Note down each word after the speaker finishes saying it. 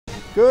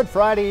Good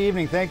Friday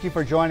evening. Thank you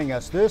for joining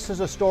us. This is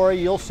a story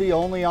you'll see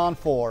only on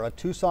 4. A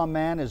Tucson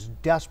man is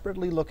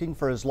desperately looking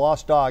for his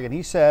lost dog, and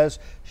he says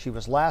she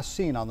was last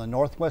seen on the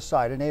northwest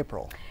side in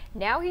April.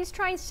 Now he's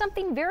trying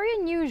something very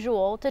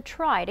unusual to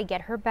try to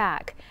get her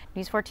back.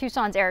 News 4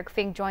 Tucson's Eric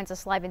Fink joins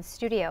us live in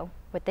studio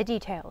with the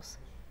details.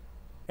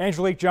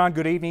 Angelique, John,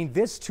 good evening.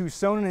 This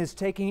Tucsonan is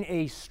taking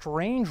a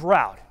strange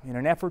route in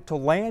an effort to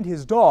land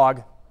his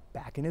dog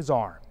back in his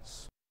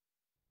arms.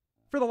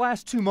 For the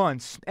last 2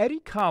 months,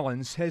 Eddie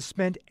Collins has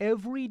spent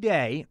every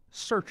day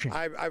searching.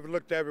 I've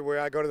looked everywhere.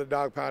 I go to the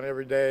dog pound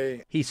every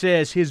day. He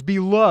says his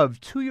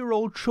beloved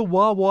 2-year-old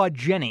Chihuahua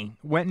Jenny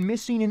went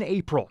missing in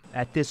April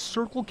at this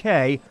Circle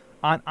K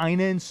on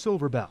Ina and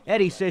Silverbell.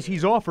 Eddie says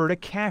he's offered a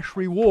cash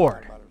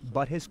reward,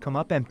 but has come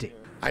up empty.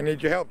 I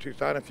need your help,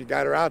 Tucson. If you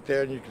got her out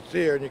there and you can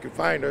see her and you can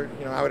find her,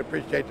 I would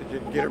appreciate that you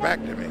can get her back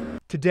to me.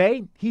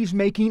 Today, he's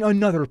making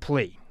another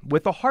plea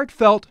with a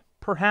heartfelt,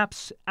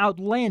 perhaps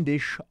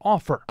outlandish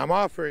offer. I'm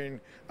offering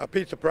a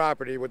piece of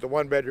property with a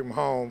 1-bedroom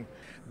home,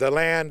 the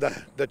land,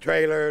 the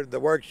trailer,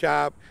 the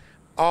workshop,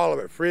 all of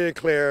it free and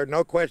clear,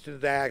 no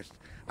questions asked.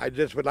 I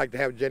just would like to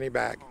have Jenny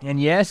back. And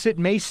yes, it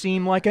may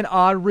seem like an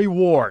odd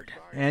reward.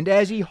 And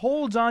as he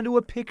holds onto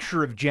a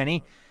picture of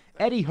Jenny,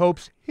 Eddie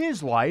hopes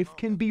his life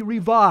can be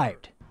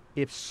revived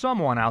if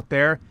someone out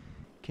there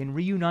can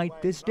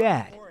reunite this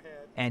dad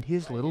and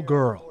his little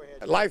girl.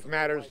 Life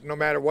matters no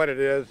matter what it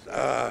is.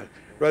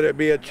 Whether it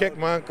be a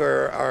chickmunk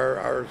or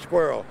a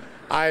squirrel.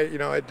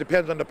 It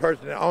depends on the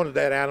person that owns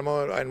that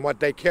animal and what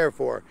they care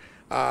for.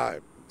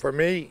 For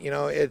me,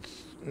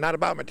 it's not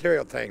about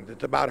material things,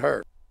 it's about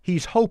her.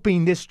 He's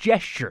hoping this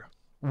gesture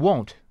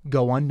won't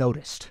go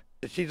unnoticed.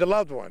 She's a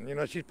loved one,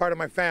 she's part of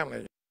my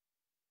family.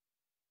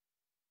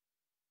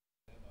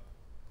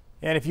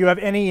 And if you have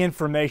any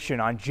information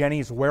on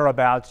Jenny's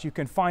whereabouts, you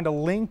can find a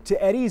link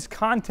to Eddie's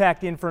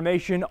contact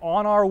information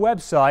on our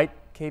website,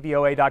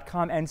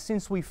 KVOA.com. And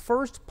since we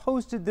first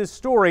posted this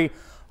story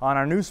on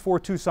our News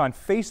 4 Tucson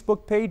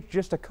Facebook page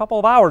just a couple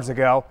of hours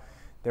ago,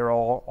 there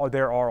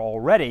are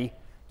already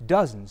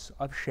dozens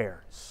of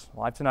shares.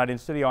 Live tonight in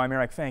studio, I'm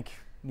Eric Fink,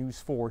 News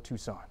 4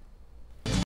 Tucson.